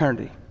for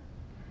eternity.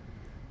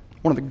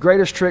 One of the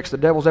greatest tricks the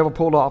devil's ever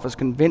pulled off is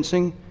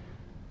convincing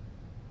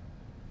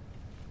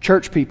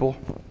church people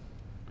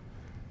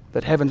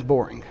that heaven's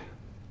boring.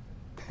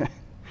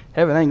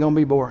 Heaven ain't going to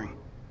be boring.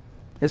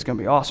 It's going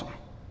to be awesome.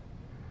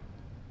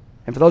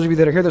 And for those of you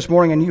that are here this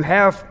morning and you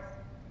have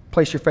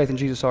placed your faith in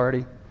Jesus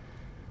already,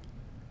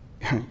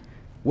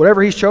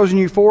 whatever He's chosen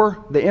you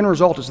for, the end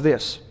result is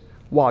this.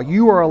 While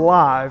you are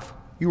alive,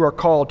 you are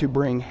called to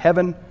bring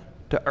heaven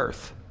to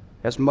earth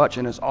as much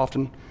and as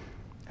often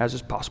as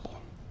is possible.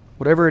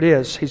 Whatever it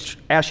is He's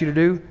asked you to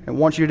do and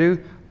wants you to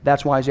do,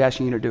 that's why He's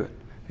asking you to do it.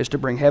 It's to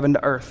bring heaven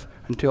to earth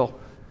until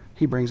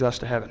He brings us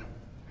to heaven.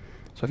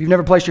 So if you've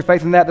never placed your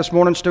faith in that this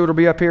morning, Stuart will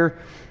be up here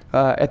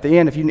at the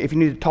end. If you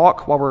need to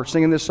talk while we're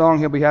singing this song,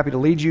 he'll be happy to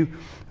lead you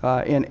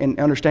in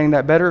understanding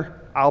that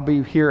better. I'll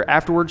be here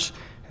afterwards,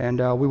 and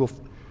we'll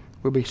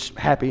be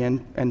happy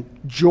and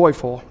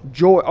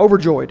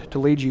overjoyed to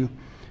lead you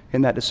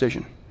in that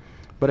decision.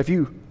 But if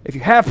you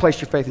have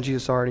placed your faith in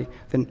Jesus already,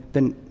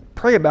 then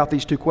pray about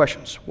these two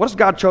questions. What has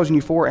God chosen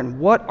you for, and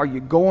what are you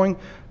going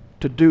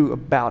to do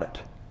about it?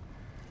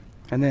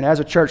 And then as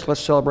a church, let's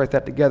celebrate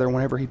that together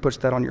whenever He puts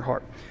that on your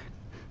heart.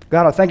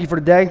 God, I thank You for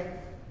today.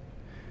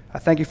 I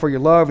thank You for Your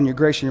love and Your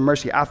grace and Your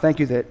mercy. I thank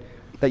You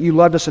that You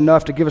loved us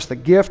enough to give us the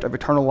gift of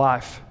eternal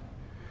life.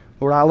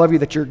 Lord, I love You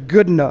that You're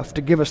good enough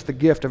to give us the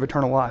gift of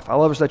eternal life. I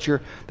love us that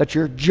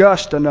You're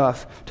just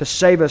enough to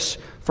save us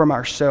from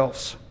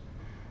ourselves.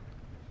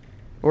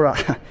 Lord,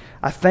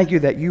 I thank You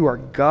that You are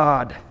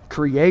God,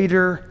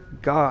 Creator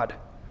God,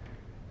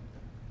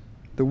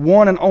 the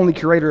one and only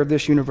Creator of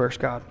this universe,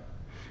 God,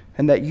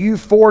 and that You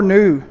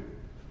foreknew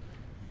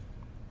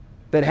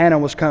that Hannah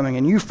was coming,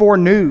 and You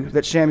foreknew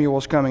that Samuel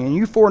was coming, and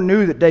You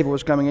foreknew that David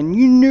was coming, and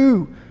You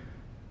knew,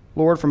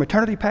 Lord, from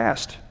eternity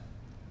past,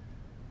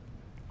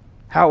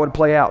 how it would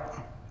play out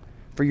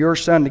for Your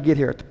Son to get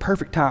here at the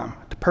perfect time,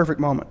 at the perfect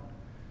moment,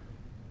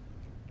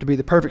 to be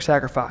the perfect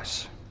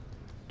sacrifice,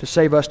 to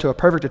save us to a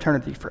perfect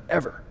eternity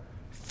forever.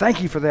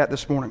 Thank You for that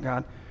this morning,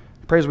 God.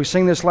 I pray as we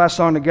sing this last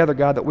song together,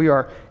 God, that we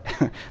are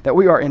that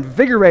we are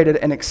invigorated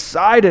and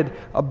excited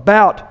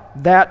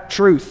about that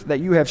truth, that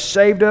You have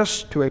saved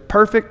us to a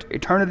perfect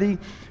eternity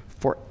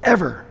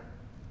forever.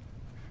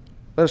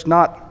 Let us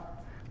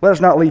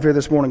not leave here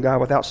this morning, God,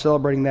 without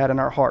celebrating that in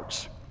our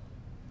hearts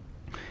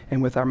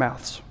and with our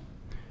mouths.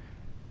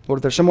 Lord,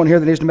 if there's someone here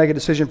that needs to make a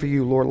decision for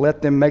You, Lord,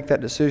 let them make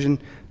that decision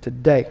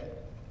today,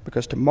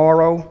 because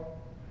tomorrow,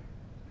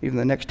 even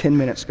the next 10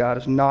 minutes, God,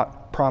 is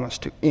not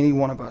promised to any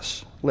one of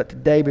us. Let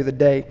today be the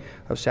day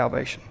of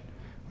salvation.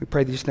 We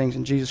pray these things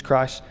in Jesus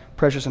Christ's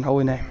precious and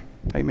holy name.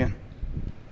 Amen.